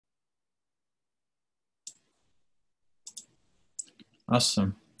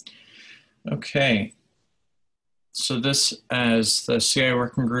Awesome. Okay. So this, as the CI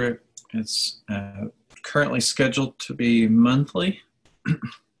working group, it's currently scheduled to be monthly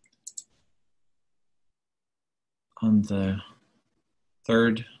on the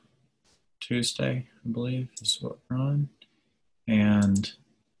third Tuesday, I believe, is what we're on. And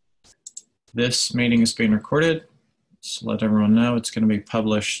this meeting is being recorded, so let everyone know it's going to be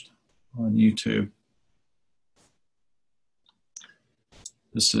published on YouTube.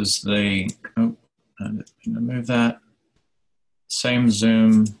 This is the, I'm going to move that, same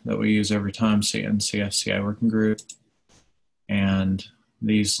Zoom that we use every time, CNCF CI working group, and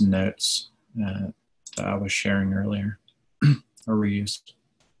these notes that I was sharing earlier are reused.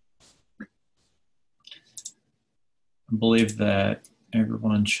 I believe that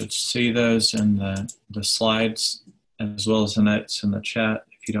everyone should see those in the slides as well as the notes in the chat.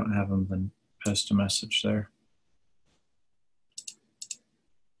 If you don't have them, then post a message there.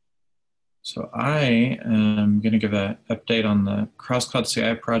 So I am going to give an update on the cross-cloud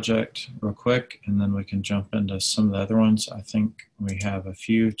CI project real quick, and then we can jump into some of the other ones. I think we have a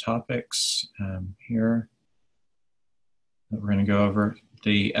few topics here that we're going to go over.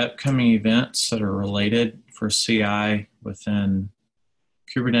 The upcoming events that are related for CI within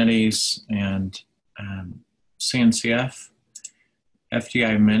Kubernetes and CNCF,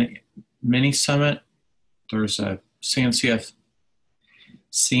 FDI mini Summit. There's a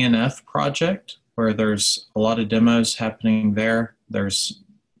CNF project where there's a lot of demos happening there. There's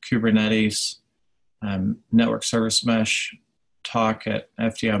Kubernetes network service mesh talk at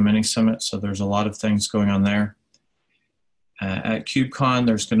FDI mini Summit, so there's a lot of things going on there. At KubeCon,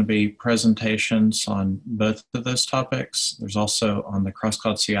 there's going to be presentations on both of those topics. There's also on the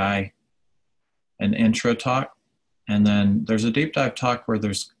cross-cloud CI an intro talk, and then there's a deep dive talk where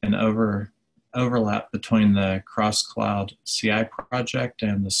there's an overlap between the cross-cloud CI project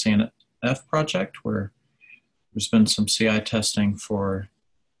and the CNF project, where there's been some CI testing for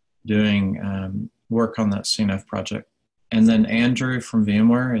doing work on that CNF project. And then Andrew from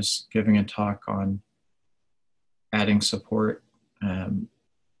VMware is giving a talk on adding support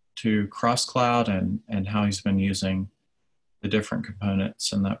to cross-cloud and how he's been using the different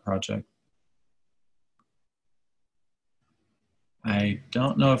components in that project. I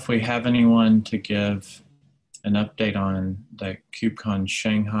don't know if we have anyone to give an update on the KubeCon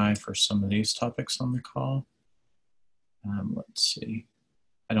Shanghai for some of these topics on the call. Let's see.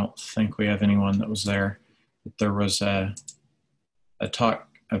 I don't think we have anyone that was there, but there was a talk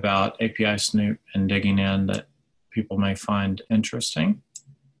about API Snoop and digging in that people may find interesting,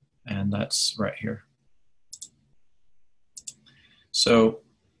 and that's right here. So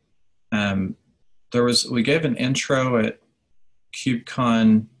we gave an intro at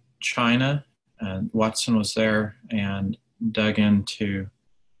KubeCon China, and Watson was there and dug into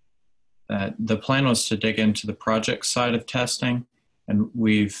that. The plan was to dig into the project side of testing, and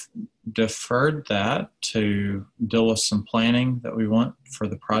we've deferred that to deal with some planning that we want for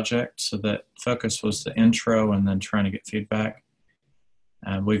the project, so that focus was the intro and then trying to get feedback.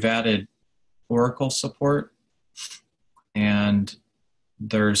 We've added Oracle support, and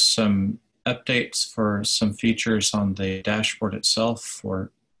there's some updates for some features on the dashboard itself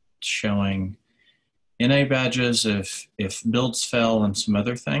for showing NA badges if builds fail and some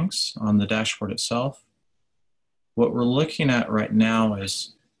other things on the dashboard itself. What we're looking at right now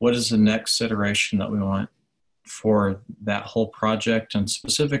is what is the next iteration that we want for that whole project, and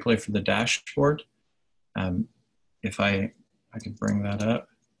specifically for the dashboard. If I could bring that up.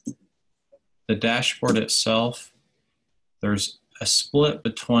 The dashboard itself, there's a split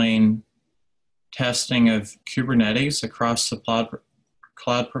between testing of Kubernetes across the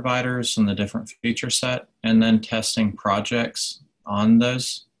cloud providers and the different feature set, and then testing projects on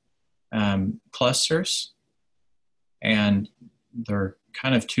those clusters. And they're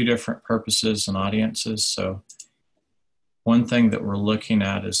kind of two different purposes and audiences. So one thing that we're looking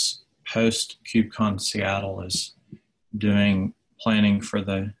at is post KubeCon Seattle is doing planning for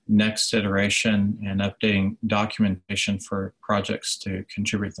the next iteration and updating documentation for projects to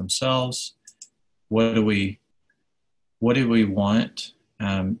contribute themselves. What do we want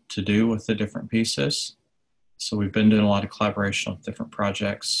to do with the different pieces? So we've been doing a lot of collaboration with different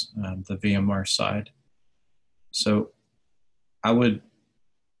projects, the VMware side. So I would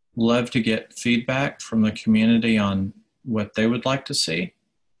love to get feedback from the community on what they would like to see.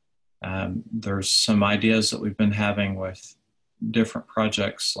 There's some ideas that we've been having with different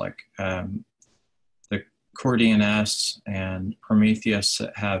projects like the Core DNS and Prometheus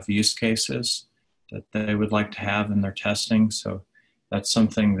that have use cases that they would like to have in their testing. So that's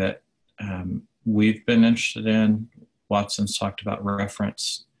something that we've been interested in Watson's talked about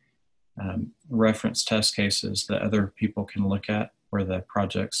reference test cases that other people can look at where the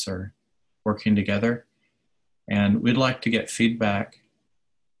projects are working together. And we'd like to get feedback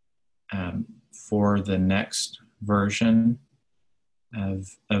for the next version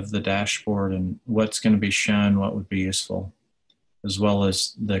of the dashboard and what's going to be shown, what would be useful, as well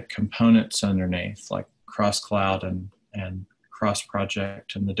as the components underneath, like cross-cloud and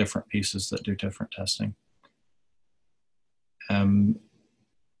cross-project and the different pieces that do different testing.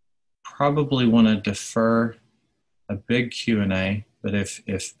 Probably want to defer a big Q&A, but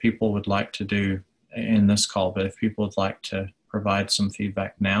if people would like to do in this call, but if people would like to provide some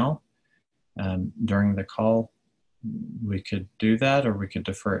feedback now during the call, we could do that, or we could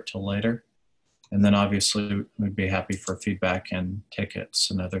defer it till later. And then obviously we'd be happy for feedback and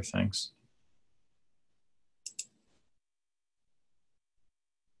tickets and other things.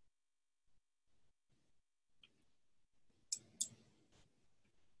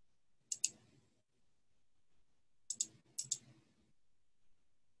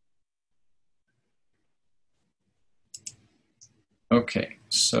 Okay,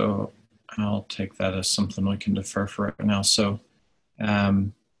 so I'll take that as something we can defer for right now. So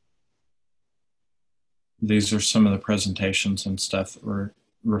these are some of the presentations and stuff that were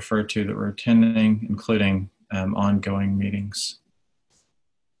referred to that we're attending, including ongoing meetings.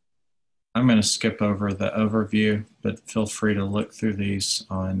 I'm going to skip over the overview, but feel free to look through these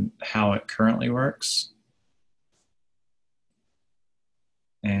on how it currently works.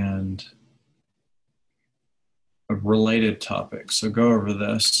 And a related topic. So go over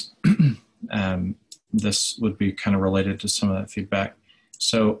this. This would be kind of related to some of that feedback.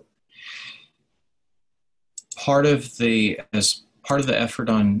 So as part of the effort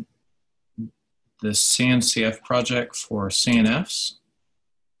on the CNCF project for CNFs,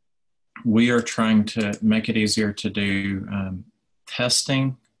 we are trying to make it easier to do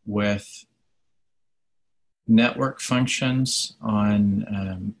testing with network functions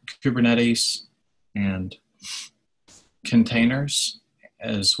on Kubernetes and containers,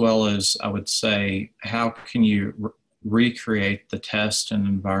 as well as, I would say, how can you recreate the test and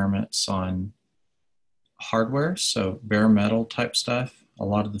environments on hardware, so bare metal type stuff. A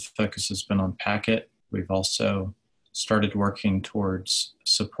lot of the focus has been on packet. We've also started working towards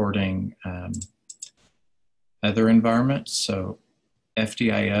supporting other environments. So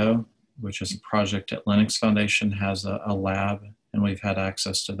FDIO, which is a project at Linux Foundation, has a lab, and we've had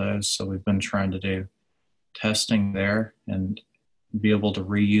access to those. So we've been trying to do testing there and be able to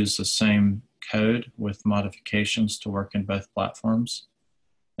reuse the same code with modifications to work in both platforms.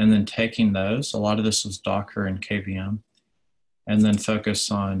 And then taking those, a lot of this was Docker and KVM, and then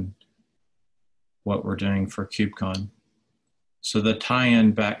focus on what we're doing for KubeCon. So the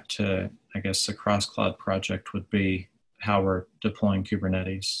tie-in back to, I guess, the cross-cloud project would be how we're deploying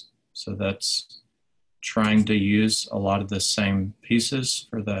Kubernetes. So that's trying to use a lot of the same pieces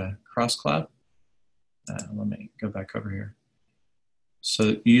for the cross-cloud. Let me go back over here.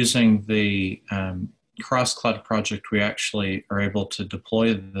 So using the cross-cloud project, we actually are able to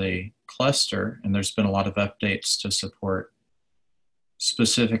deploy the cluster, and there's been a lot of updates to support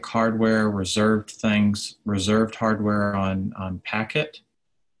specific hardware, reserved things, reserved hardware on packet.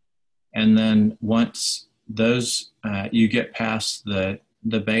 And then once those, you get past the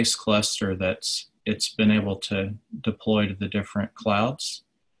base cluster it's been able to deploy to the different clouds.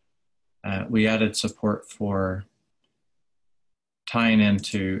 We added support for tying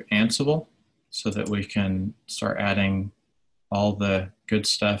into Ansible so that we can start adding all the good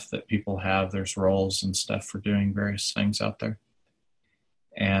stuff that people have. There's roles and stuff for doing various things out there.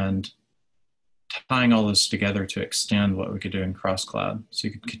 And tying all this together to extend what we could do in cross-cloud. So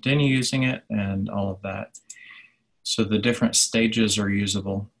you could continue using it and all of that. So the different stages are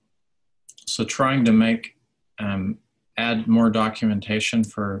usable. So trying to make, add more documentation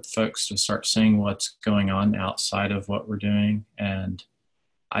for folks to start seeing what's going on outside of what we're doing, and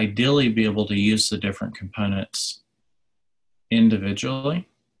ideally be able to use the different components individually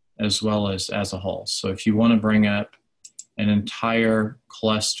as well as a whole. So if you want to bring up an entire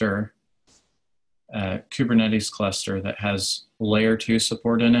cluster, Kubernetes cluster that has layer 2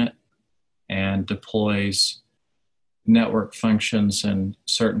 support in it and deploys network functions in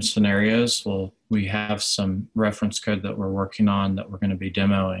certain scenarios, well, we have some reference code that we're working on that we're going to be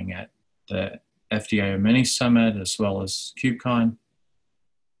demoing at the FDIO Mini Summit as well as KubeCon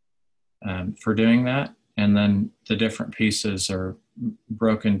for doing that. And then the different pieces are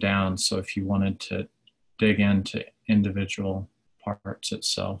broken down. So if you wanted to dig into individual parts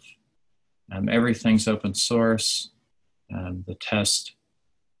itself, everything's open source. The test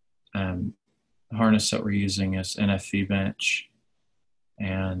harness that we're using is NFV Bench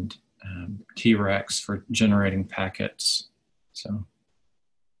and T-Rex for generating packets. So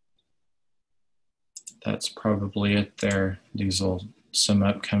that's probably it there. These will some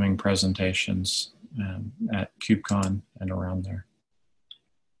upcoming presentations at KubeCon and around there.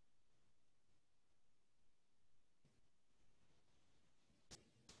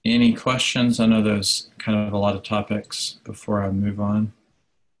 Any questions? I know there's kind of a lot of topics before I move on.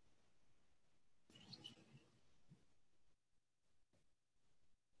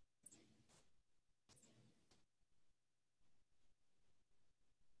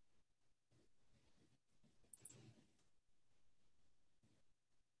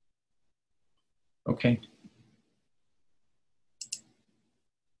 Okay.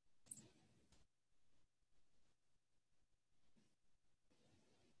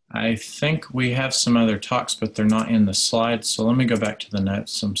 I think we have some other talks, but they're not in the slides. So let me go back to the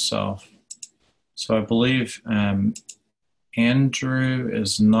notes themselves. So I believe Andrew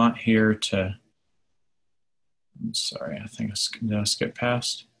is not here to, I'm sorry, I think did I skip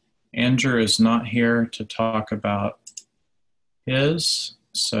past? Andrew is not here to talk about his.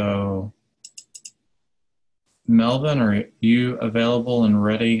 So Melvin, are you available and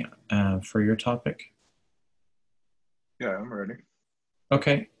ready for your topic? Yeah, I'm ready.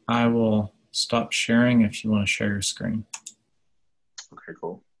 Okay, I will stop sharing if you want to share your screen. Okay,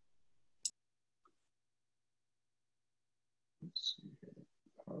 cool. Let's see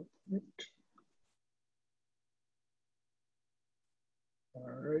here. All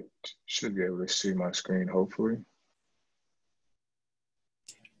right, should be able to see my screen, hopefully.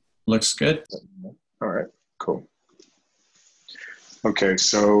 Looks good. All right, cool. Okay,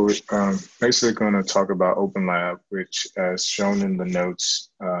 so basically going to talk about Open Lab, which as shown in the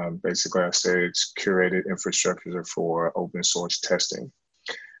notes, basically I say it's curated infrastructure for open source testing.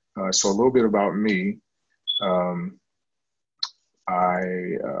 So a little bit about me. I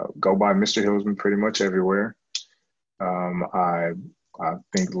go by Mr. Hillsman pretty much everywhere. I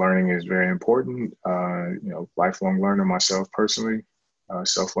think learning is very important. You know, lifelong learner myself personally,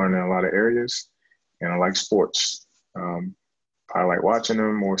 self-learning in a lot of areas, and I like sports. I like watching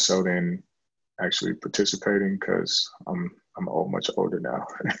them more so than actually participating because I'm much older now.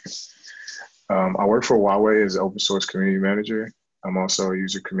 I work for Huawei as open source community manager. I'm also a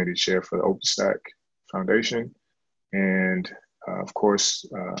user committee chair for the OpenStack Foundation, and of course,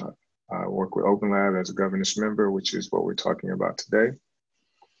 I work with Open Lab as a governance member, which is what we're talking about today.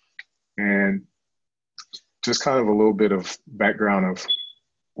 And just kind of a little bit of background of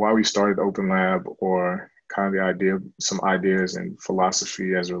why we started Open Lab, or kind of the idea, some ideas and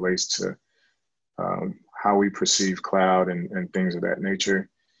philosophy as it relates to how we perceive cloud and things of that nature.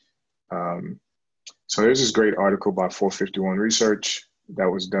 So there's this great article by 451 Research that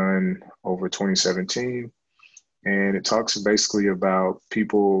was done over 2017. And it talks basically about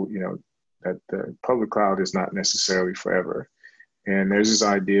people, you know, that the public cloud is not necessarily forever. And there's this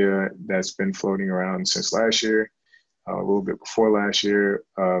idea that's been floating around since last year, a little bit before last year,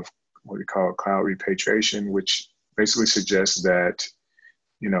 of what we call cloud repatriation, which basically suggests that,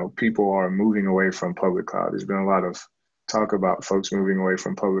 you know, people are moving away from public cloud. There's been a lot of talk about folks moving away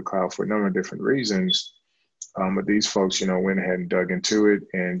from public cloud for a number of different reasons. But these folks, you know, went ahead and dug into it.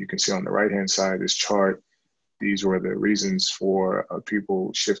 And you can see on the right-hand side of this chart, these were the reasons for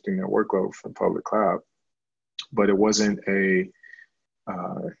people shifting their workload from public cloud. But it wasn't a,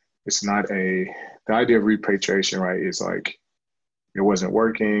 it's not a, the idea of repatriation, right, is like, it wasn't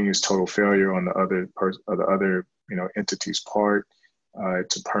working, it's total failure on the other you know, entity's part.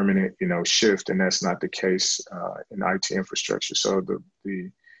 It's a permanent, you know, shift, and that's not the case in IT infrastructure. So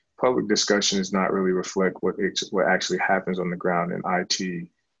the public discussion does not really reflect what actually happens on the ground in IT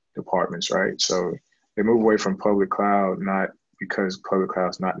departments, right? So they move away from public cloud, not because public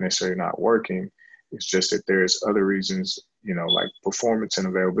cloud is not necessarily not working. It's just that there's other reasons, you know, like performance and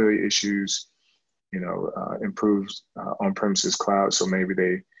availability issues, you know, improved on-premises cloud. So maybe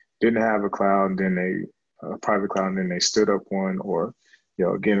they didn't have a cloud, and then they private cloud, and then they stood up one, or, you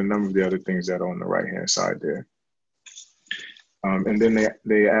know, again, a number of the other things that are on the right-hand side there. And then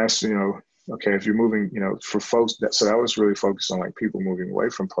they asked, you know, okay, if you're moving, you know, for folks so that was really focused on like people moving away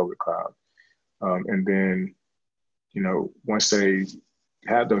from public cloud. And then, you know, once they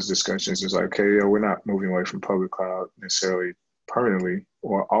had those discussions, it's like, okay, yeah, we're not moving away from public cloud necessarily permanently,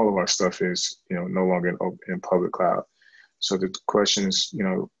 or all of our stuff is, you know, no longer in public cloud. So the questions, you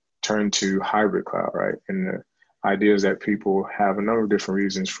know, turn to hybrid cloud, right? And the idea is that people have a number of different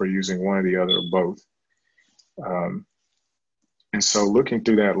reasons for using one or the other or both. And so looking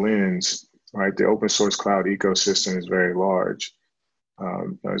through that lens, right, the open source cloud ecosystem is very large.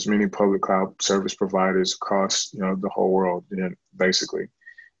 There's many public cloud service providers across, the whole world, basically.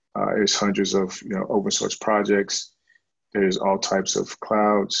 There's hundreds of, open source projects. There's all types of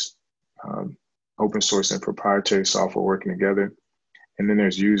clouds, open source and proprietary software working together. And then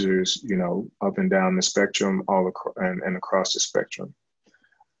there's users, up and down the spectrum, and across the spectrum.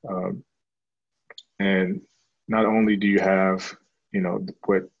 And not only do you have,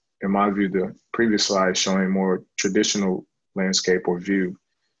 what, in my view, the previous slide showing more traditional landscape or view,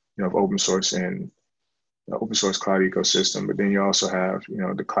 of open source and the open source cloud ecosystem, but then you also have,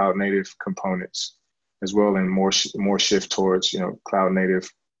 the cloud native components as well, and more shift towards, cloud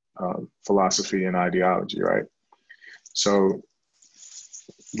native philosophy and ideology, right? So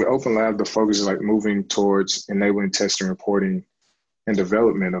with Open Lab, the focus is like moving towards enabling testing, reporting, and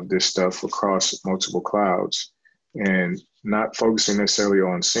development of this stuff across multiple clouds, and not focusing necessarily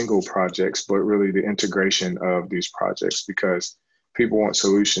on single projects, but really the integration of these projects, because people want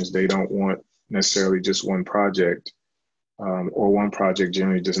solutions. They don't want necessarily just one project, or one project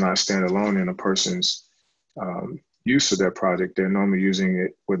generally does not stand alone in a person's use of that project. They're normally using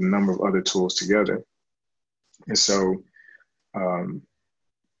it with a number of other tools together. And so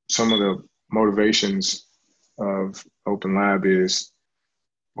some of the motivations of Open Lab is,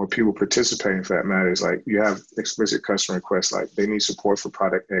 or people participating for that matter, is like you have explicit customer requests, like they need support for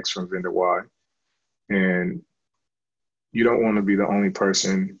product X from vendor Y. And you don't want to be the only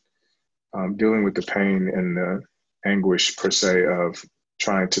person dealing with the pain and the anguish per se of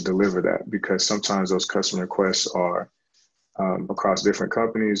trying to deliver that, because sometimes those customer requests are across different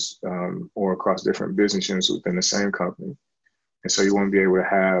companies or across different business units within the same company. And so you want to be able to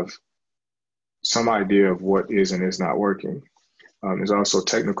have some idea of what is and is not working. There's also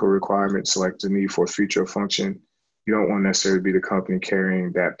technical requirements, like the need for a feature or function. You don't want to necessarily be the company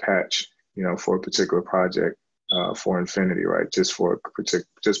carrying that patch, for a particular project for infinity, right? Just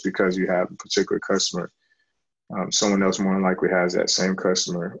because you have a particular customer, someone else more than likely has that same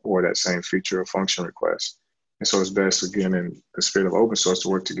customer or that same feature or function request. And so it's best, again, in the spirit of open source, to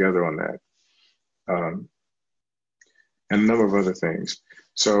work together on that. And a number of other things.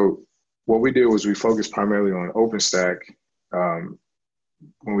 So what we did was we focused primarily on OpenStack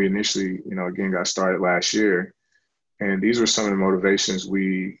when we initially, again, got started last year. And these were some of the motivations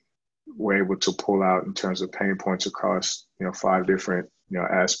we were able to pull out in terms of pain points across, 5 different,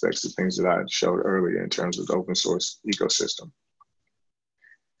 aspects of things that I showed earlier in terms of the open source ecosystem.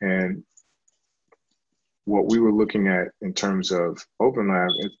 And what we were looking at in terms of Open Lab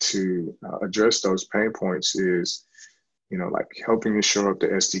to address those pain points is, like helping to show up the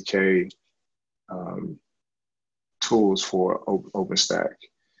SDK tools for OpenStack.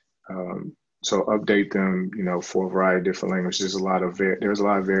 So update them, for a variety of different languages. There's a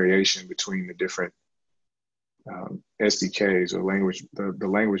lot of variation between the different SDKs or the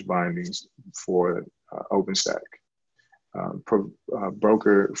language bindings for OpenStack.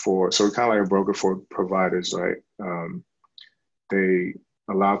 Broker for, so kind of like a broker for providers, right? They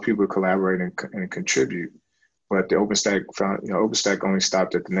allow people to collaborate and contribute. But the OpenStack OpenStack only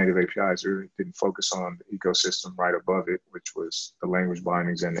stopped at the native APIs. Really didn't focus on the ecosystem right above it, which was the language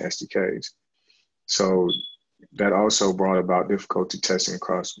bindings and the SDKs. So that also brought about difficulty testing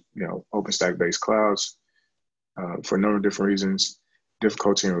across, OpenStack-based clouds for a number of different reasons.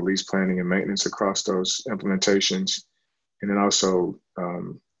 Difficulty in release planning and maintenance across those implementations, and then also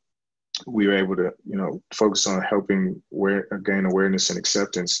we were able to, focus on helping gain awareness and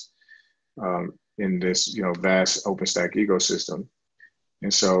acceptance in this, vast OpenStack ecosystem.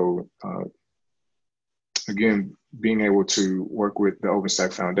 And so, again, being able to work with the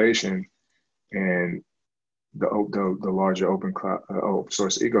OpenStack Foundation and the larger open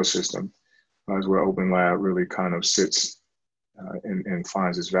source ecosystem is where Open Lab really kind of sits and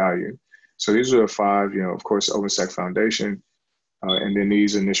finds its value. So these are the 5, of course, OpenStack Foundation, and then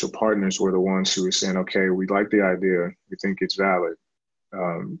these initial partners were the ones who were saying, okay, we like the idea, we think it's valid.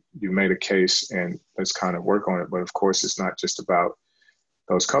 You made a case and let's kind of work on it. But of course, it's not just about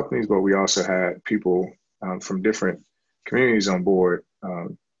those companies, but we also had people from different communities on board.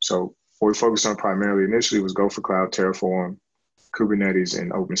 So what we focused on primarily initially was Gopher Cloud, Terraform, Kubernetes,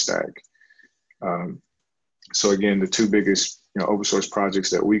 and OpenStack. So again, the 2 biggest open source projects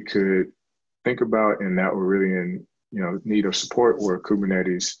that we could think about and that were really in need of support were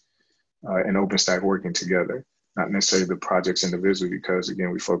Kubernetes and OpenStack working together. Not necessarily the projects individually, because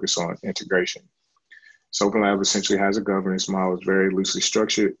again, we focus on integration. So Open Lab essentially has a governance model. It's very loosely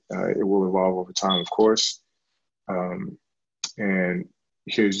structured. It will evolve over time, of course. And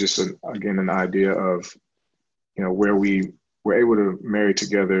here's just again an idea of where we were able to marry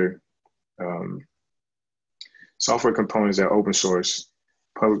together software components that are open source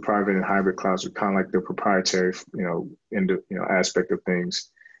public, private, and hybrid clouds are kind of like the proprietary, aspect of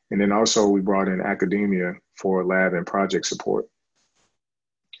things. And then also we brought in academia for lab and project support.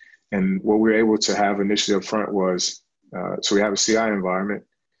 And what we were able to have initially up front was, so we have a CI environment.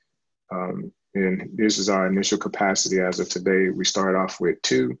 And this is our initial capacity as of today. We started off with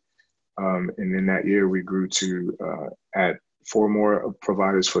 2. And then that year we grew to add 4 more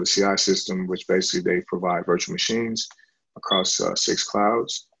providers for the CI system, which basically they provide virtual machines across 6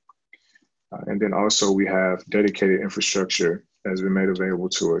 clouds. And then also we have dedicated infrastructure that has been made available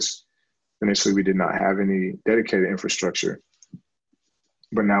to us. Initially, we did not have any dedicated infrastructure,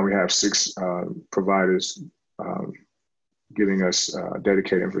 but now we have 6 providers giving us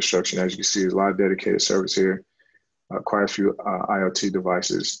dedicated infrastructure. And as you can see, there's a lot of dedicated service here, quite a few IoT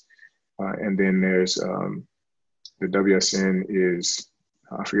devices. And then there's the WSN is,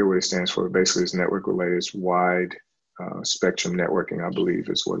 I forget what it stands for, but basically it's network related, it's wide spectrum networking, I believe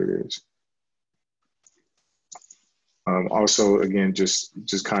is what it is. Also, again,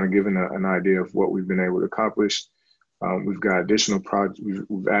 just kind of giving an idea of what we've been able to accomplish. We've got additional projects,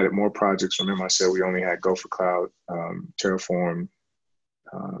 we've added more projects. Remember I said we only had Gopher Cloud, Terraform,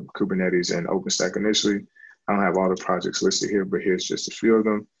 Kubernetes, and OpenStack initially. I don't have all the projects listed here, but here's just a few of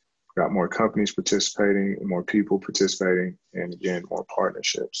them. Got more companies participating, more people participating, and again, more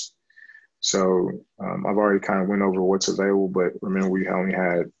partnerships. So I've already kind of went over what's available, but remember we only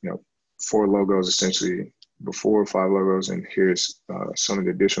had 4 logos essentially before, 5 logos, and here's some of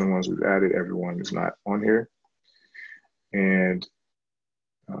the additional ones we've added. Everyone is not on here. And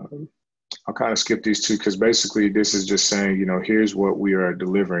I'll kind of skip these 2 because basically this is just saying, here's what we are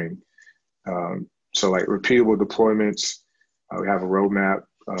delivering. So like repeatable deployments, we have a roadmap.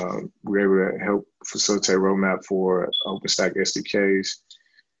 We're able to help facilitate a roadmap for OpenStack SDKs,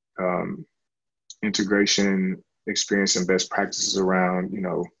 integration, experience, and best practices around,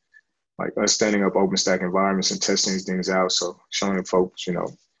 like us standing up OpenStack environments and testing these things out. So showing folks,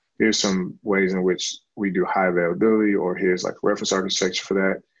 here's some ways in which we do high availability, or here's like reference architecture for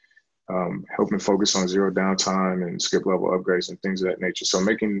that. Helping focus on zero downtime and skip level upgrades and things of that nature. So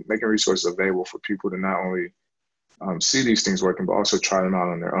making resources available for people to not only see these things working, but also try them out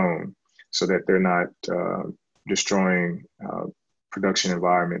on their own so that they're not destroying production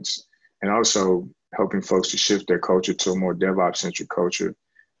environments. And also helping folks to shift their culture to a more DevOps-centric culture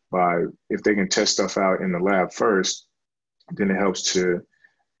by, if they can test stuff out in the lab first, then it helps to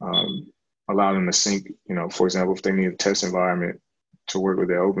allow them to sync, for example, if they need a test environment to work with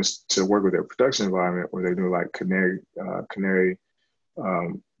their production environment, where they do like canary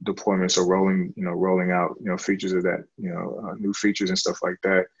deployments or rolling out, features of that, new features and stuff like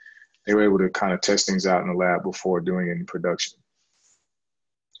that. They were able to kind of test things out in the lab before doing it in production.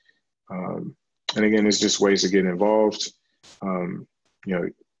 And again, it's just ways to get involved.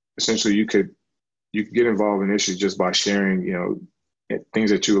 Essentially you could get involved in issues just by sharing,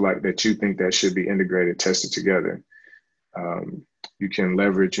 things that you like, that you think that should be integrated, tested together. You can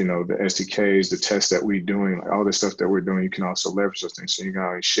leverage, the SDKs, the tests that we're doing, like all the stuff that we're doing, you can also leverage those things. So you can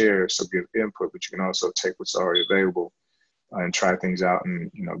always share, so give input, but you can also take what's already available and try things out and,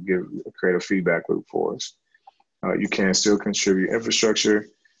 create a feedback loop for us. You can still contribute infrastructure,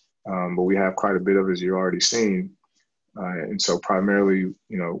 but we have quite a bit of it, as you've already seen. And so primarily,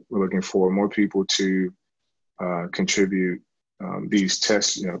 we're looking for more people to contribute these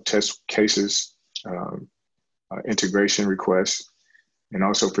test cases, integration requests, and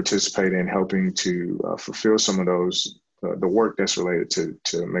also participate in helping to fulfill some of those, the work that's related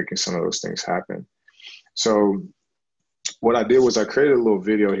to making some of those things happen. So what I did was I created a little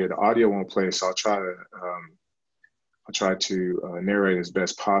video here. The audio won't play, so I'll try to narrate as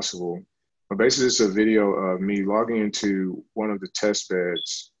best possible. But basically, it's a video of me logging into one of the test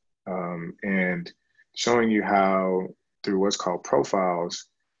beds and showing you how, through what's called profiles,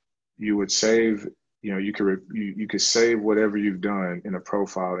 you would save, you could save whatever you've done in a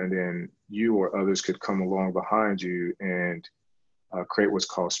profile, and then you or others could come along behind you and create what's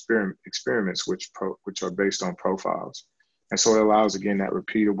called experiments, which are based on profiles. And so it allows, again, that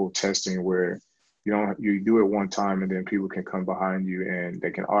repeatable testing where you do it one time and then people can come behind you and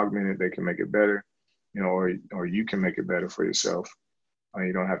they can augment it, they can make it better, or you can make it better for yourself.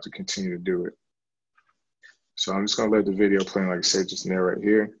 You don't have to continue to do it. So I'm just gonna let the video play, like I said, just narrate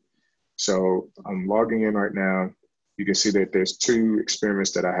here. So I'm logging in right now. You can see that there's 2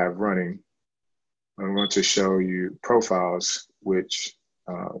 experiments that I have running. I'm going to show you profiles, which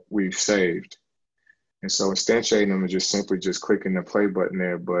we've saved. And so instantiating them is just simply just clicking the play button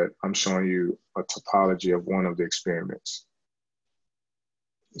there, but I'm showing you a topology of one of the experiments.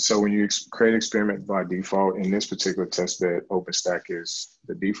 So when you create experiment by default, in this particular test bed, OpenStack is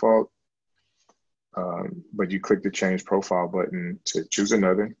the default. But you click the change profile button to choose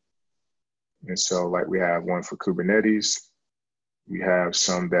another. And so like we have one for Kubernetes. We have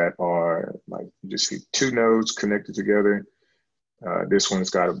some that are like, you just see 2 nodes connected together. This one's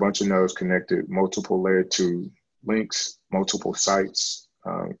got a bunch of nodes connected, multiple layer 2 links, multiple sites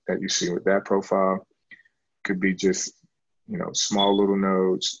that you see with that profile. Could be just, small little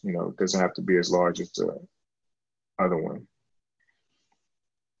nodes, doesn't have to be as large as the other one.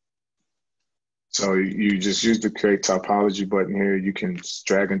 So you just use the create topology button here. You can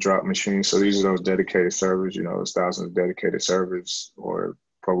drag and drop machines. So these are those dedicated servers, those thousands of dedicated servers or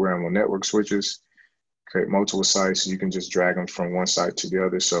programmable network switches. Create multiple sites. You can just drag them from one site to the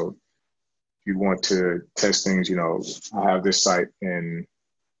other. So if you want to test things, I have this site in,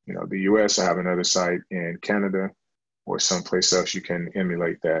 the US, I have another site in Canada or someplace else, you can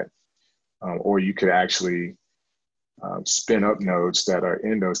emulate that. Or you could actually spin up nodes that are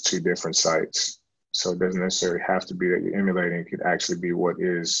in those 2 different sites. So it doesn't necessarily have to be that you're emulating. It could actually be what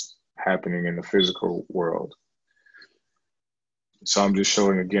is happening in the physical world. So I'm just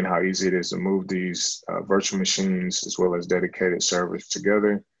showing again how easy it is to move these virtual machines as well as dedicated servers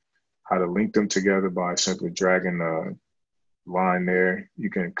together, how to link them together by simply dragging the line there. You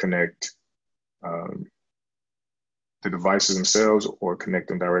can connect the devices themselves or connect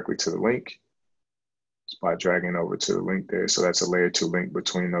them directly to the link by dragging over to the link there. So that's a layer 2 link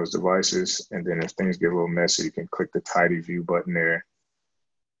between those devices. And then if things get a little messy, you can click the tidy view button there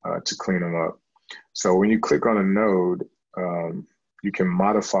to clean them up. So when you click on a node, you can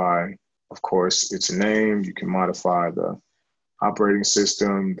modify, of course, its name. You can modify the operating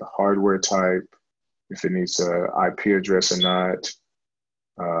system, the hardware type, if it needs an IP address or not.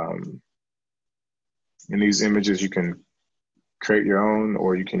 In these images, you can create your own,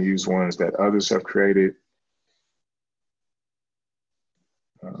 or you can use ones that others have created.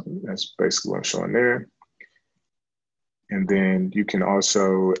 That's basically what I'm showing there. And then you can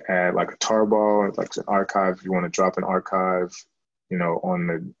also add like a tarball, like an archive. If you want to drop an archive, on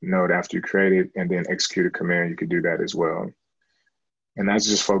the node after you create it, and then execute a command, you could do that as well. And that's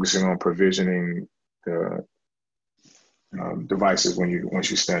just focusing on provisioning the devices once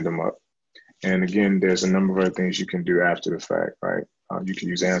you stand them up. And again, there's a number of other things you can do after the fact, right? You could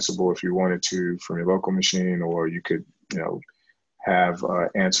use Ansible if you wanted to from your local machine, or you could, have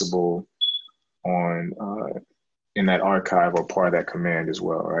Ansible on in that archive or part of that command as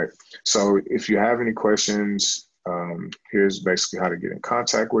well, right? So if you have any questions, here's basically how to get in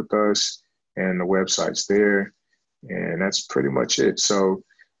contact with us, and the website's there, and that's pretty much it. So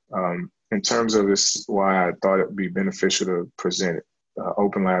in terms of this, why I thought it would be beneficial to present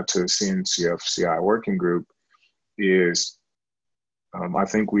Open Lab to the CNCF CI working group is I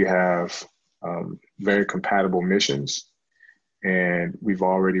think we have very compatible missions, and we've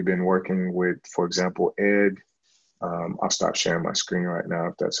already been working with, for example, Ed. I'll stop sharing my screen right now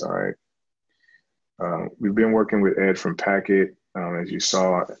if that's all right. We've been working with Ed from Packet. As you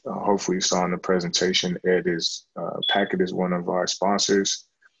saw, hopefully you saw in the presentation, Packet is one of our sponsors.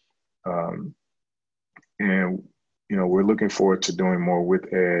 And we're looking forward to doing more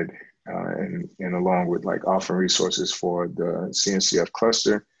with Ed and along with like offering resources for the CNCF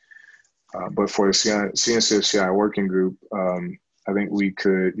cluster. But for the CNCF CI working group, I think we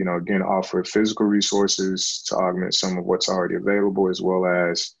could, again, offer physical resources to augment some of what's already available, as well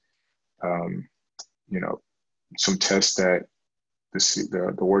as, some tests that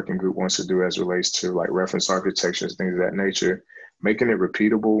the working group wants to do as relates to like reference architectures, things of that nature, making it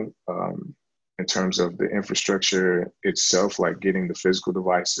repeatable in terms of the infrastructure itself, like getting the physical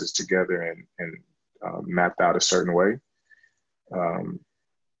devices together and mapped out a certain way.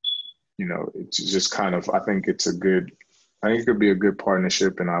 It's just kind of, I think it could be a good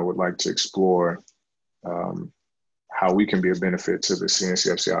partnership, and I would like to explore how we can be a benefit to the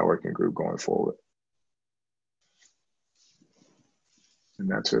CNCF CI working group going forward. And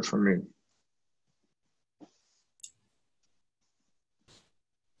that's it for me.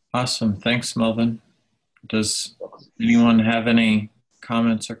 Awesome. Thanks, Melvin. Does anyone have any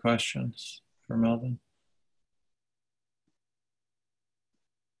comments or questions for Melvin?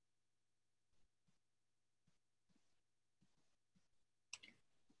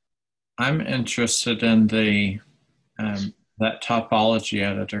 I'm interested in that topology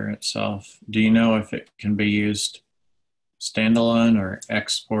editor itself. Do you know if it can be used standalone or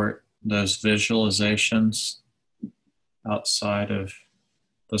export those visualizations outside of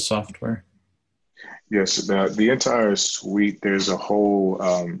the software? Yes, the entire suite, there's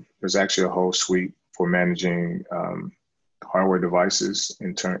actually a whole suite for managing hardware devices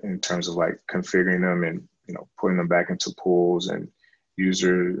in terms of like configuring them and, you know, putting them back into pools and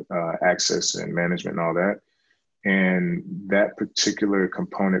user access and management and all that. And that particular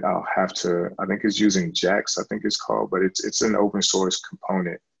component, I'll have to, I think it's using JAX, I think it's called, but it's an open source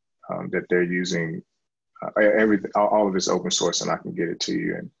component that they're using. All of it's open source, and I can get it to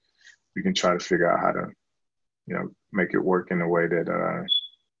you, and we can try to figure out how to, you know, make it work in a way that,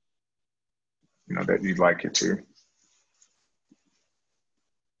 you know, that you'd like it to.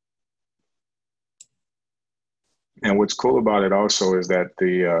 And what's cool about it also is that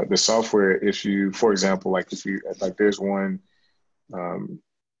the software, if you, for example, like if you, like there's one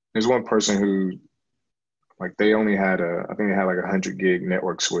person who, like they only had I think they had like 100 gig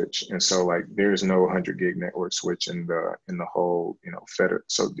network switch. And so like there's no 100 gig network switch in the whole, you know,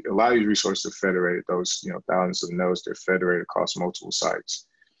 so a lot of these resources are federated, those, you know, thousands of nodes, they're federated across multiple sites.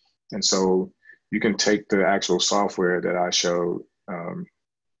 And so you can take the actual software that I showed,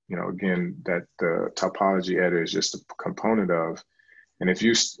 you know, again, that the topology editor is just a component of. And if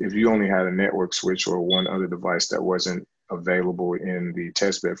you only had a network switch or one other device that wasn't available in the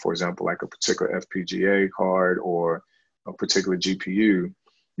testbed, for example, like a particular FPGA card or a particular GPU,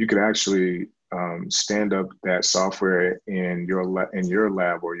 you could actually stand up that software in your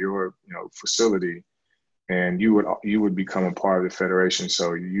lab or your, you know, facility, and you would become a part of the federation.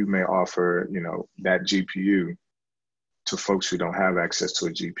 So you may offer, you know, that GPU to folks who don't have access to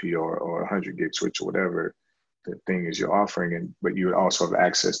a GPU or 100 gig switch or whatever the thing is you're offering, but you would also have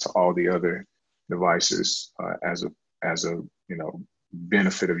access to all the other devices as a you know,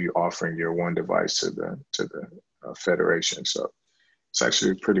 benefit of you offering your one device to the federation. So it's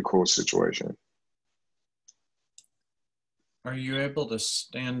actually a pretty cool situation. Are you able to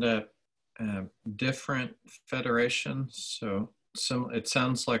stand up different federations? So it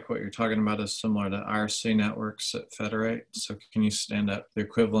sounds like what you're talking about is similar to IRC networks that federate. So can you stand up the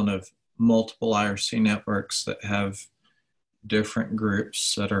equivalent of multiple IRC networks that have different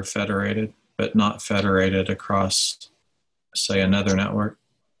groups that are federated, but not federated across, say, another network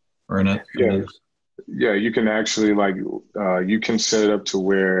or another? Yeah, you can actually, like, you can set it up to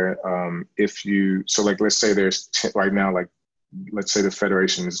where so like, let's say there's 10 right now, like, let's say the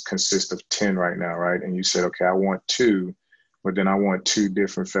federation consists of 10 right now, right? And you said, okay, I want 2, but then I want 2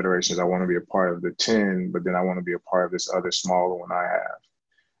 different federations. I want to be a part of the 10, but then I want to be a part of this other smaller one I have.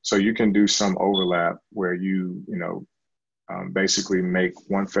 So you can do some overlap where you know, basically make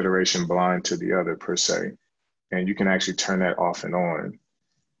one federation blind to the other per se, and you can actually turn that off and on.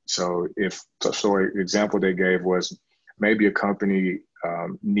 So the example they gave was maybe a company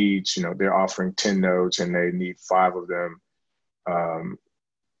needs, you know, they're offering 10 nodes and they need 5 of them.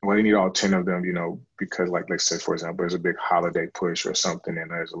 Well, they need all 10 of them, you know, because like, let's say, for example, there's a big holiday push or something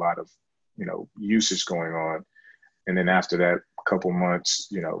and there's a lot of, you know, usage going on. And then after that couple months,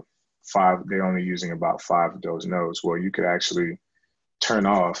 you know, they're only using about 5 of those nodes. Well, you could actually turn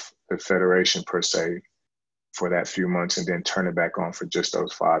off the federation per se for that few months and then turn it back on for just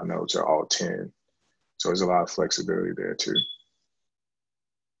those 5 nodes or all 10. So there's a lot of flexibility there too.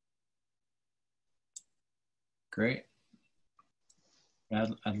 Great.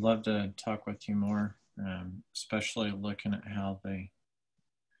 I'd love to talk with you more, especially looking at how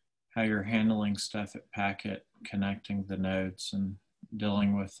you're handling stuff at Packet, connecting the nodes and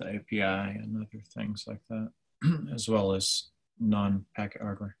dealing with the API and other things like that, as well as non-Packet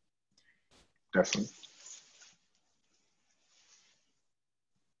hardware. Definitely.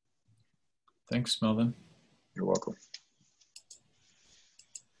 Thanks, Melvin. You're welcome.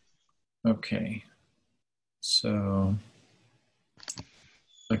 Okay, so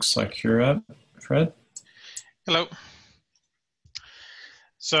looks like you're up, Fred. Hello.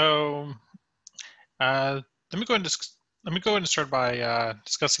 So let me go and start by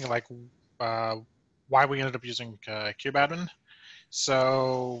discussing like why we ended up using kubeadmin.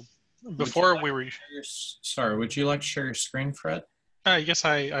 So before we were. Sorry, would you like to share your screen, Fred? Yes,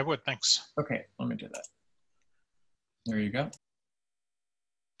 I would. Thanks. Okay, let me do that. There you go.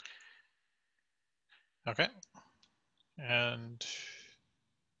 Okay, and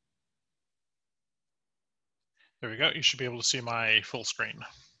there we go. You should be able to see my full screen.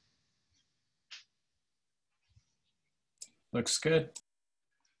 Looks good.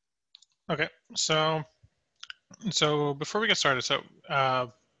 Okay, so before we get started, so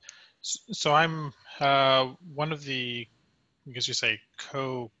I'm one of the, I guess you say,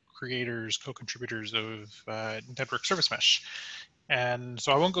 co-creators, co-contributors of Network Service Mesh, and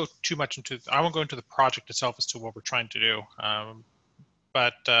so I won't go into the project itself as to what we're trying to do.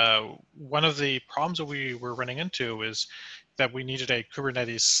 But one of the problems that we were running into is that we needed a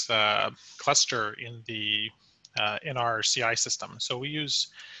Kubernetes cluster in the in our CI system. So we use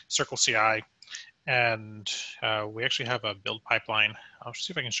Circle CI, and we actually have a build pipeline. I'll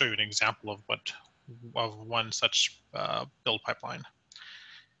see if I can show you an example of one such build pipeline.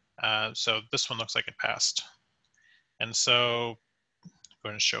 So this one looks like it passed. And so I'm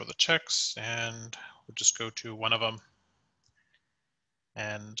going to show the checks, and we'll just go to one of them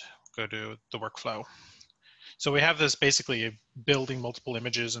and go to the workflow. So we have this basically building multiple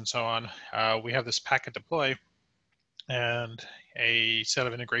images and so on. We have this packet deploy and a set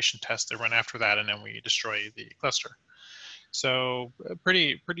of integration tests that run after that, and then we destroy the cluster. So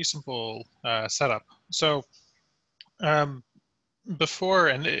pretty simple setup. So before,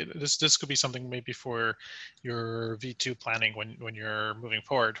 and this could be something maybe for your V2 planning when you're moving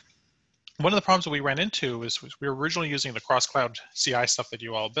forward. One of the problems that we ran into was we were originally using the cross-cloud CI stuff that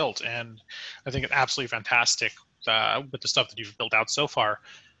you all built, and I think it's absolutely fantastic with the stuff that you've built out so far.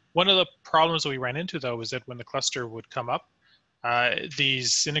 One of the problems that we ran into, though, is that when the cluster would come up,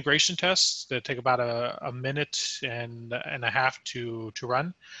 these integration tests that take about a minute and a half to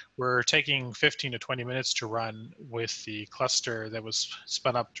run were taking 15 to 20 minutes to run with the cluster that was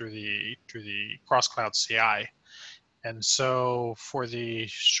spun up through the cross-cloud CI. And so for the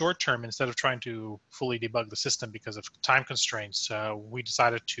short term, instead of trying to fully debug the system because of time constraints, we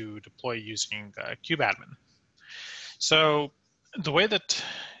decided to deploy using kubeadmin. So the way that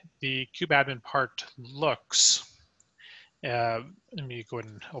the kubeadmin part looks, let me go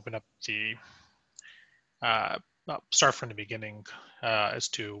ahead and open up the, start from the beginning as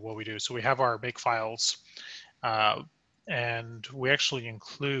to what we do. So we have our make files, and we actually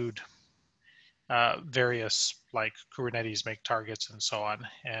include various like Kubernetes make targets and so on.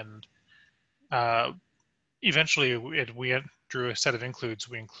 And eventually we drew a set of includes.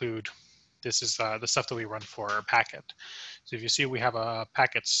 We include, this is the stuff that we run for our packet. So if you see, we have a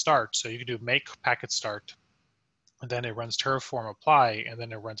packet start. So you can do make packet start, and then it runs Terraform apply, and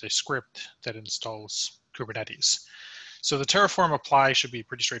then it runs a script that installs Kubernetes. So the Terraform apply should be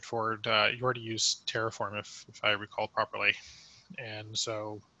pretty straightforward. You already used Terraform if I recall properly. And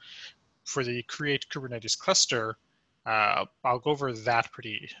so for the create Kubernetes cluster, I'll go over that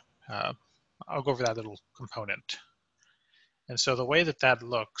I'll go over that little component. And so the way that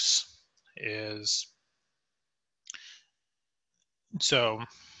looks is, so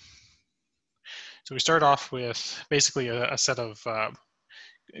we start off with basically a set of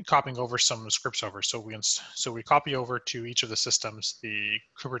copying over some scripts over. So we copy over to each of the systems the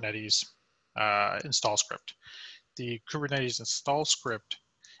Kubernetes install script. The Kubernetes install script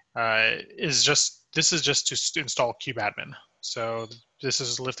is just to install kubeadmin. So this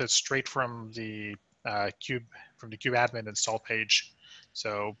is lifted straight from the kubeadmin install page.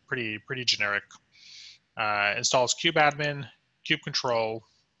 So pretty generic. Installs kubeadmin, kubecontrol,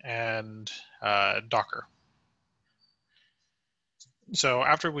 and Docker. So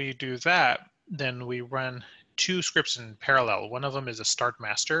after we do that, then we run two scripts in parallel. One of them is a start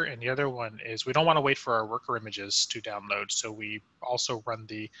master, and the other one is we don't want to wait for our worker images to download. So we also run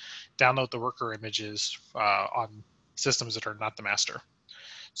the download the worker images on systems that are not the master.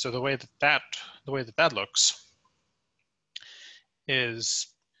 So the way that looks is,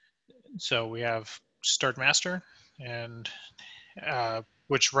 so we have start master, and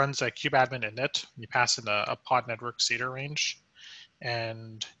which runs a kubeadmin init. You pass in a pod network CEDAR range,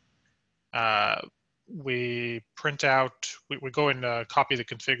 and we print out, we go and copy the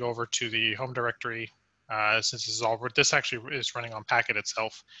config over to the home directory. Since this actually is running on packet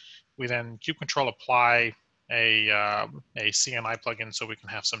itself. We then kubecontrol apply a CNI plugin so we can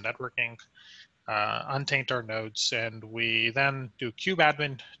have some networking, untaint our nodes, and we then do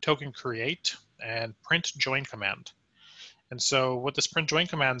kubeadmin token create and print join command. And so what this print join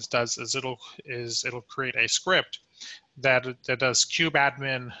command does is it'll create a script that does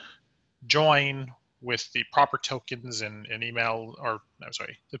kubeadmin join with the proper tokens and email, or I'm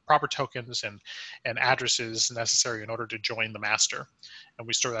sorry, the proper tokens and addresses necessary in order to join the master. And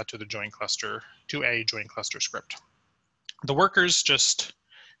we store that to the join cluster, to a join cluster script. The workers just,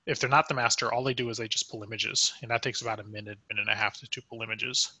 if they're not the master, all they do is they just pull images, and that takes about a minute and a half to pull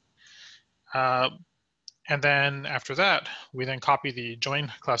images. And then after that, we then copy the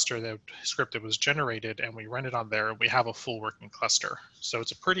join cluster, the script that was generated, and we run it on there. We have a full working cluster. So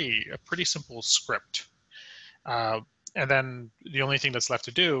it's a pretty simple script. And then the only thing that's left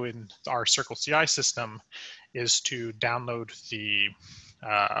to do in our Circle CI system is to download the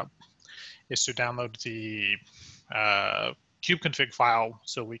kubeconfig file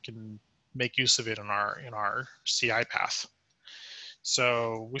so we can make use of it in our CI path.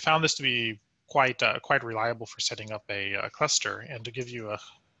 So we found this to be quite reliable for setting up a cluster. And to give you a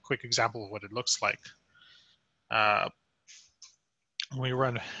quick example of what it looks like, we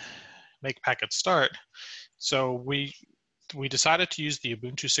run make packet start. So we decided to use the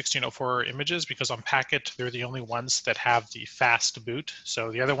Ubuntu 16.04 images because on packet, they're the only ones that have the fast boot.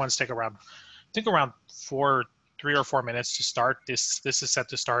 So the other ones take around, I think around 3 or 4 minutes to start. This is set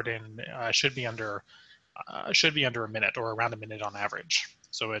to start in, should be under a minute or around a minute on average.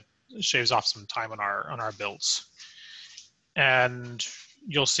 So it shaves off some time on our builds. And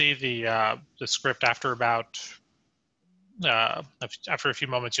you'll see the script after about, after a few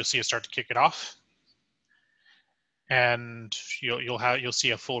moments, you'll see it start to kick it off. And you'll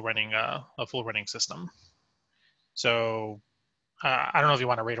see a full running system. So I don't know if you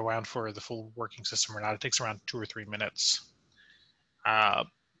want to wait around for the full working system or not. It takes around 2 or 3 minutes,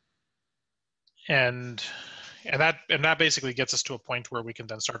 and that basically gets us to a point where we can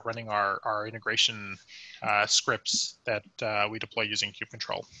then start running our integration scripts that we deploy using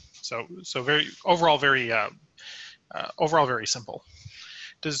kubectl. So overall very simple.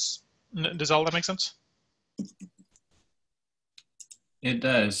 Does all that make sense? It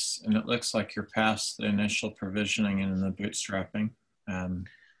does, and it looks like you're past the initial provisioning and the bootstrapping.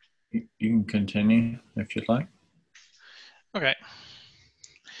 You can continue if you'd like. Okay.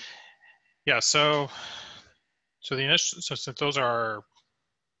 Yeah. So the initial. So since those are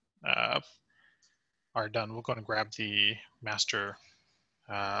done, we'll go and grab the master,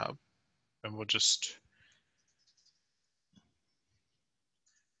 and we'll just.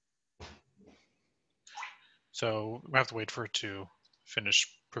 So we have to wait for it to finish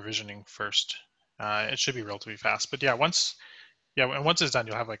provisioning first. It should be relatively fast, but yeah, once it's done,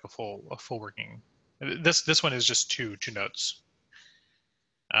 you'll have like a full working. This one is just two nodes.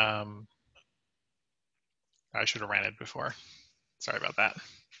 I should have ran it before. Sorry about that.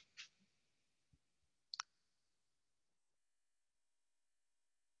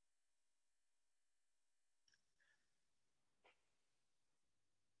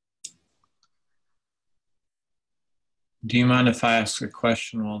 Do you mind if I ask a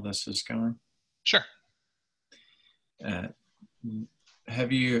question while this is going? Sure.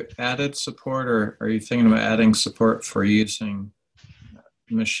 Have you added support, or are you thinking about adding support for using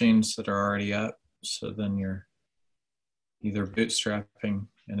machines that are already up? So then you're either bootstrapping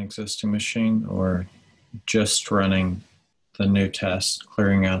an existing machine or just running the new test,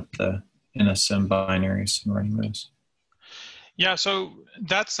 clearing out the NSM binaries and running those. Yeah, so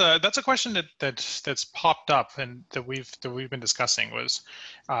that's a question that's popped up and that we've been discussing was,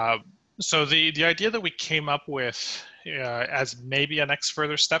 so the idea that we came up with as maybe a next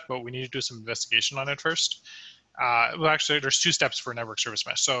further step, but we need to do some investigation on it first. Well, actually, there's 2 steps for network service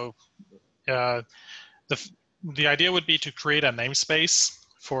mesh. So the idea would be to create a namespace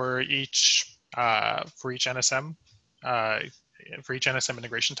for each NSM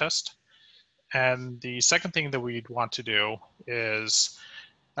integration test. And the second thing that we'd want to do is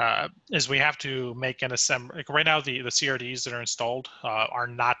we have to make NSM, like right now the CRDs that are installed are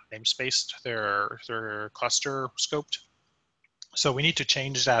not namespaced, they're cluster scoped. So we need to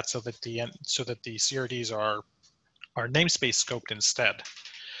change that so that the CRDs are namespace scoped instead.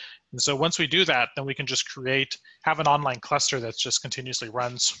 And so once we do that, then we can just have an online cluster that just continuously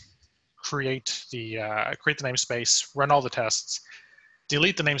runs, create the namespace, run all the tests,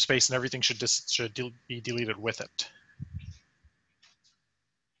 delete the namespace, and everything should be deleted with it.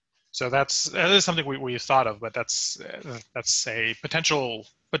 So that is something we've thought of, but that's a potential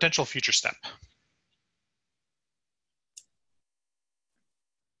future step.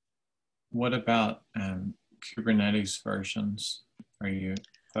 What about Kubernetes versions? Are you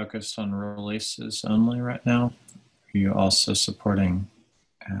focused on releases only right now? Are you also supporting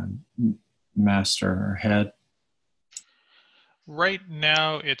master or head? Right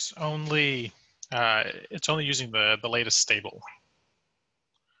now, it's only using the latest stable.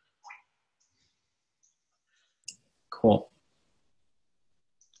 Cool.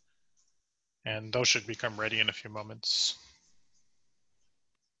 And those should become ready in a few moments.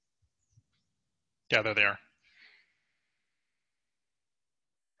 Yeah, they're there.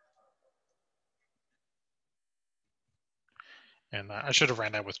 And I should have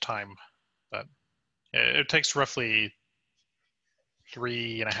ran that with time, but it takes roughly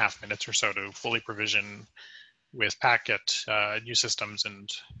 3.5 minutes or so to fully provision with packet, new systems, and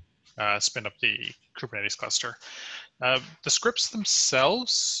spin up the Kubernetes cluster. The scripts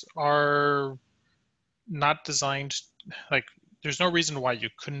themselves are not designed, like there's no reason why you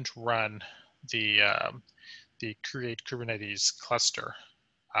couldn't run the create Kubernetes cluster.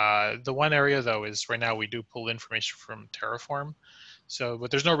 The one area though is right now we do pull information from Terraform. So,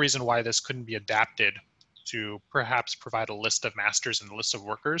 but there's no reason why this couldn't be adapted to perhaps provide a list of masters and a list of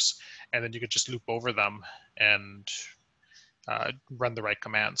workers, and then you could just loop over them and run the right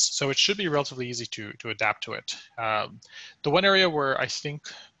commands. So it should be relatively easy to adapt to it. The one area where I think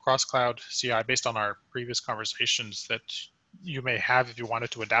cross-cloud CI, based on our previous conversations, that you may have if you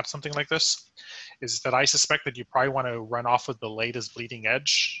wanted to adapt something like this, is that I suspect that you probably want to run off of the latest bleeding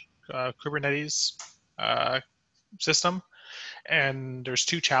edge Kubernetes system. And there's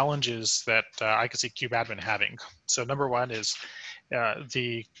two challenges that I could see kubeadmin having. So number one is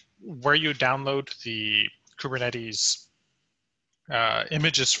where you download the Kubernetes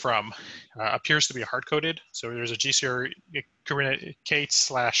images from appears to be hard-coded. So there's a GCR Kubernetes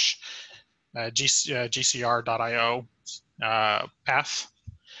 /GCR.io path.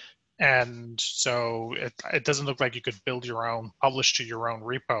 And so it doesn't look like you could build your own, publish to your own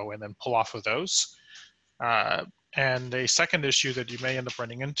repo and then pull off of those. And a second issue that you may end up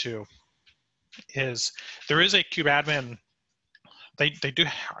running into is there is a kubeadmin. They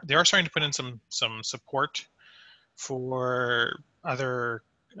are starting to put in some support for other,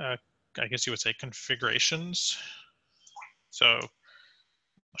 I guess you would say, configurations. So I'll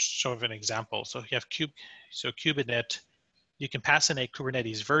show an example. So you have Kubernetes. You can pass in a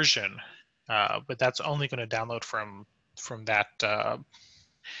Kubernetes version, but that's only going to download from that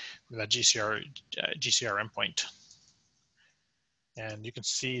GCR endpoint. And you can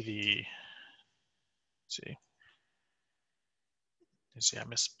see I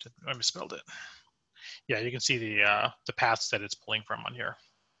misspelled it. Yeah, you can see the paths that it's pulling from on here.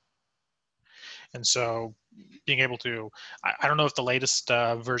 And so being able to, I don't know if the latest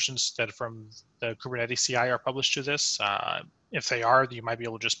versions that from the Kubernetes CI are published to this. If they are, you might be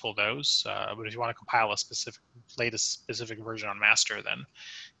able to just pull those. But if you want to compile a latest specific version on master, then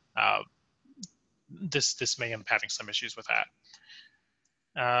this may end up having some issues with that.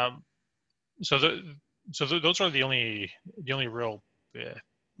 So those are the only real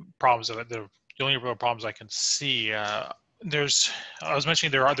problems the only real problems I can see. I was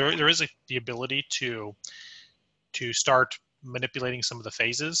mentioning there is the ability to start manipulating some of the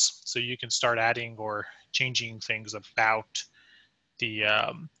phases, so you can start adding or changing things about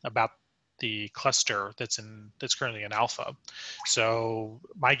the cluster that's currently in alpha. So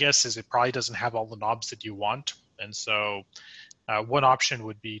my guess is it probably doesn't have all the knobs that you want, and so one option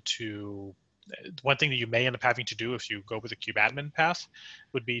would be one thing that you may end up having to do if you go with the kubeadmin path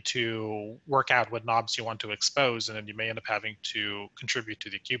would be to work out what knobs you want to expose, and then you may end up having to contribute to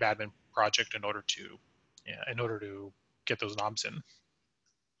the kubeadmin project in order to get those knobs in.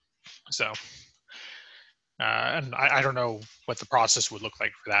 So, and I don't know what the process would look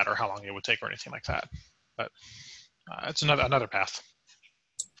like for that or how long it would take or anything like that, but it's another path.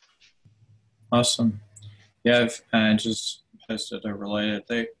 Awesome. Yeah, I've just posted a related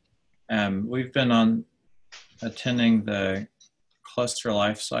thing. We've been attending the cluster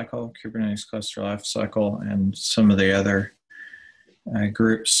lifecycle, Kubernetes cluster lifecycle, and some of the other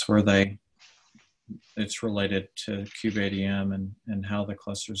groups where it's related to kubeadm and how the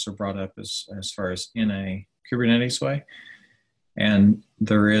clusters are brought up as far as in a Kubernetes way. And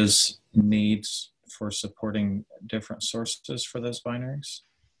there is needs for supporting different sources for those binaries.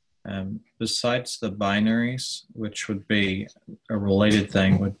 Besides the binaries, which would be a related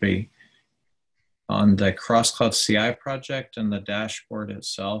thing, would be on the cross-cloud CI project and the dashboard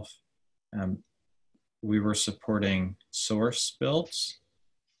itself, we were supporting source builds.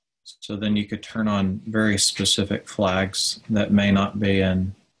 So then you could turn on very specific flags that may not be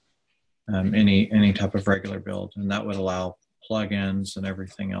in any type of regular build, and that would allow plugins and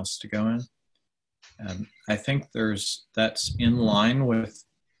everything else to go in. I think that's in line with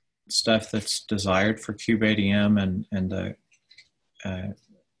stuff that's desired for kubeadm and the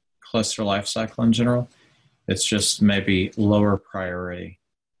cluster lifecycle in general. It's just maybe lower priority.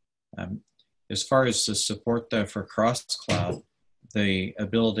 As far as the support though for cross-cloud, the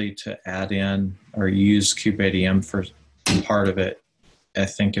ability to add in or use kubeadm for part of it, I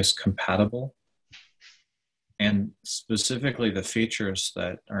think is compatible. And specifically the features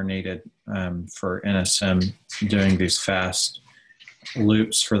that are needed for NSM doing these fast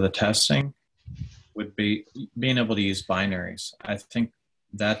loops for the testing would be being able to use binaries. I think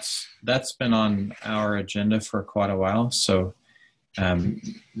that's been on our agenda for quite a while. So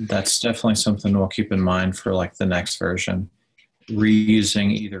that's definitely something we'll keep in mind for like the next version.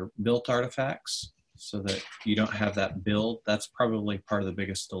 Reusing either built artifacts so that you don't have that build. That's probably part of the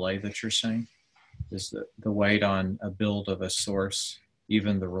biggest delay that you're seeing is the wait on a build of a source,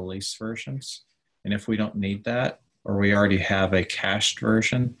 even the release versions. And if we don't need that, or we already have a cached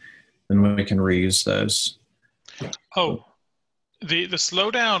version, then we can reuse those. Oh, The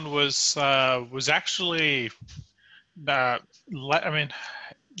slowdown was actually, I mean,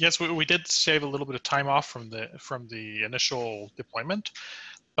 yes, we did save a little bit of time off from the initial deployment,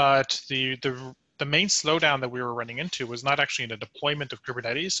 but the main slowdown that we were running into was not actually in the deployment of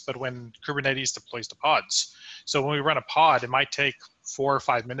Kubernetes, but when Kubernetes deploys the pods. So when we run a pod, it might take 4 or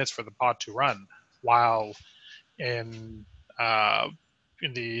 5 minutes for the pod to run, while in the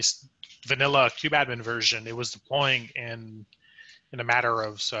vanilla kubeadmin version, it was deploying in a matter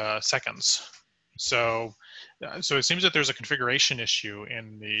of seconds. So it seems that there's a configuration issue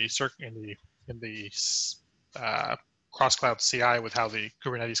in the cross-cloud CI with how the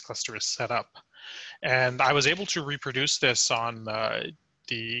Kubernetes cluster is set up. And I was able to reproduce this on the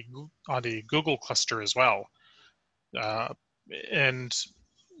Google cluster as well. And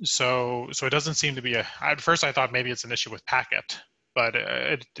so it doesn't seem to be at first I thought maybe it's an issue with Packet, but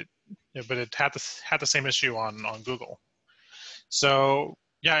it had the same issue on Google. So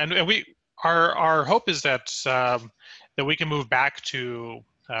yeah, and our hope is that that we can move back to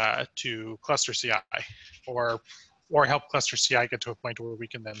cluster CI, or help cluster CI get to a point where we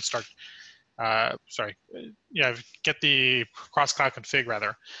can then start get the cross-cloud config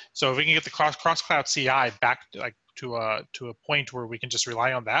rather. So if we can get the cross-cloud CI back to a point where we can just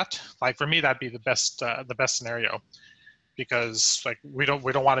rely on that, like for me that'd be the best scenario, because like we don't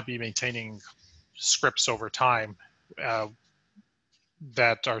want to be maintaining scripts over time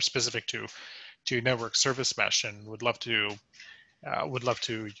that are specific to network service mesh, and would love to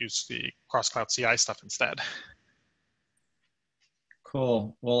use the cross-cloud CI stuff instead.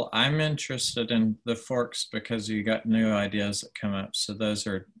 Cool. Well, I'm interested in the forks because you got new ideas that come up. So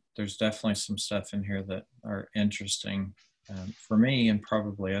there's definitely some stuff in here that are interesting for me and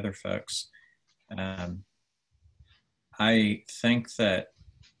probably other folks. I think that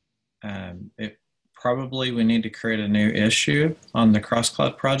probably we need to create a new issue on the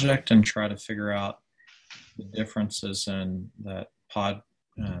cross-cloud project and try to figure out the differences in that pod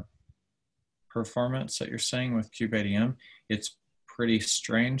performance that you're seeing with kubeadm. It's pretty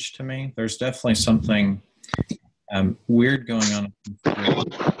strange to me. There's definitely something weird going on.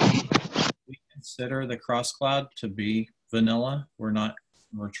 We consider the cross-cloud to be vanilla. We're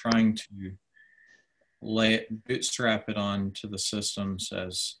trying to bootstrap it onto the systems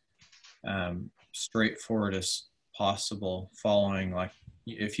as straightforward as possible, following, like,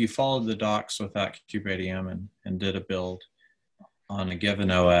 if you followed the docs without kubeadm and did a build on a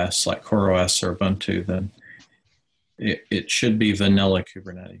given OS like CoreOS or Ubuntu, then it should be vanilla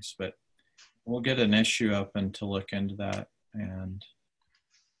Kubernetes. But we'll get an issue open to look into that, and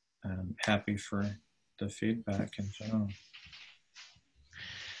I'm happy for the feedback in general.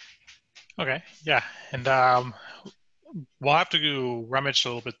 Okay, yeah, and we'll have to rummage a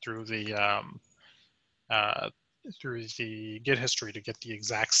little bit through the Git history to get the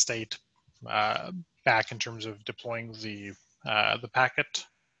exact state back in terms of deploying the packet.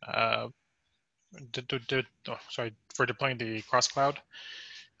 For deploying the cross-cloud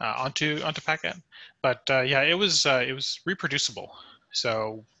onto Packet, but yeah, it was reproducible.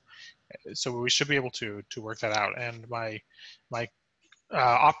 So we should be able to work that out. And my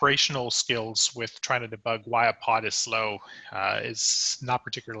operational skills with trying to debug why a pod is slow is not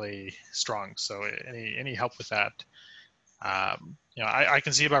particularly strong. So any help with that, I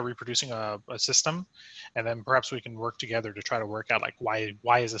can see about reproducing a system, and then perhaps we can work together to try to work out like why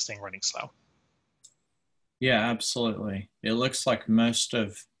is this thing running slow. Yeah, absolutely. It looks like most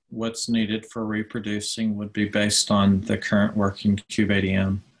of what's needed for reproducing would be based on the current working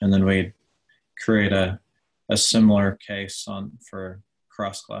kubeadm, and then we'd create a similar case for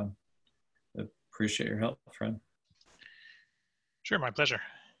cross-cloud. Appreciate your help, Fred. Sure, my pleasure.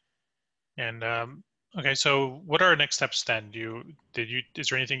 And okay, so what are our next steps then? Is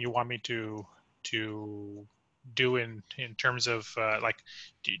there anything you want me to do in terms of like,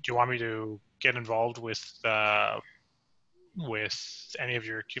 do you want me to get involved with any of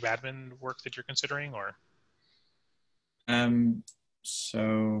your kubeadmin work that you're considering, or?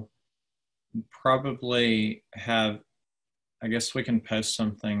 So probably I guess we can post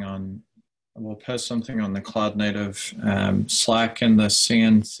something on. We'll post something on the Cloud Native Slack and the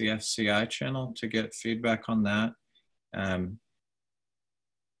CNCF CI channel to get feedback on that.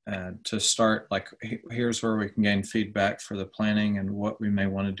 To start, like, here's where we can gain feedback for the planning and what we may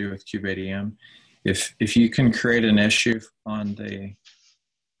want to do with kubeadm. If you can create an issue on the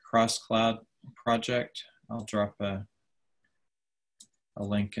cross-cloud project, I'll drop a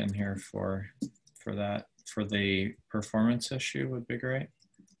link in here for that. For the performance issue would be great.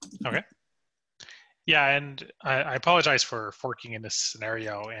 Okay. Yeah, and I apologize for forking in this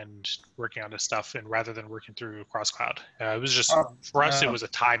scenario and working on this stuff, and rather than working through cross cloud, it was just for us. It was a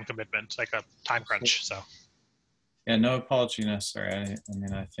time commitment, like a time crunch. So yeah, no apology necessary. I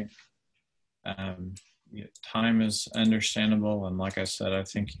mean, I think yeah, time is understandable, and like I said, I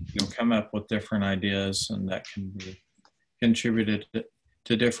think you'll come up with different ideas, and that can be contributed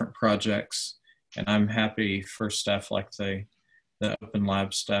to different projects. And I'm happy for stuff like the open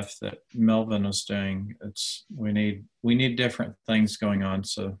lab stuff that Melvin was doing. We need different things going on,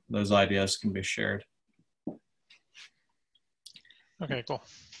 so those ideas can be shared. okay, cool.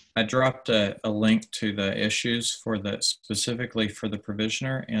 I dropped a link to the issues specifically for the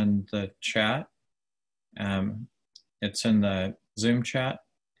provisioner in the chat. It's in the Zoom chat.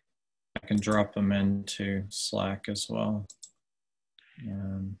 I can drop them into Slack as well.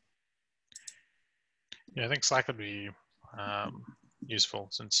 Yeah, I think Slack would be useful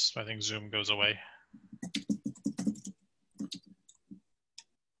since I think Zoom goes away.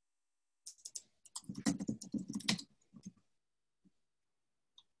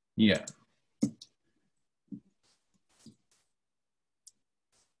 Yeah.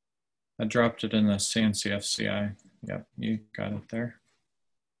 I dropped it in the CNCF CI. Yep, you got it there.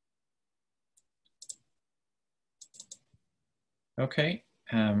 Okay,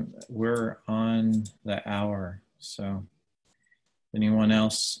 we're on the hour, so anyone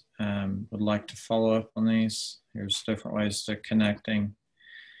else would like to follow up on these? Here's different ways to connecting.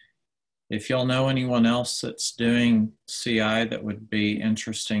 If y'all know anyone else that's doing CI that would be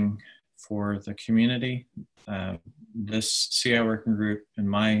interesting for the community, this CI working group in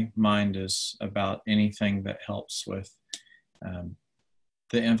my mind is about anything that helps with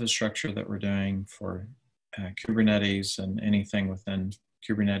the infrastructure that we're doing for Kubernetes and anything within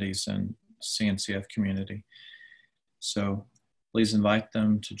Kubernetes and CNCF community. So please invite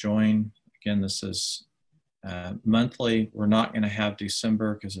them to join. Again, this is monthly. We're not going to have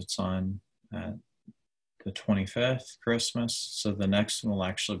December because it's on the 25th, Christmas. So the next one will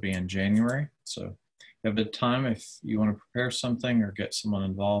actually be in January. So you have the time if you want to prepare something or get someone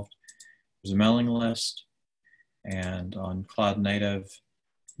involved. There's a mailing list. And on Cloud Native,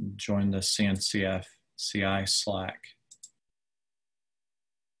 join the CNCF CI Slack.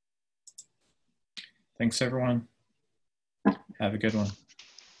 Thanks, everyone. Have a good one.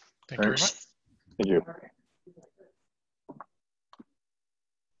 Thank you very much. Thank you.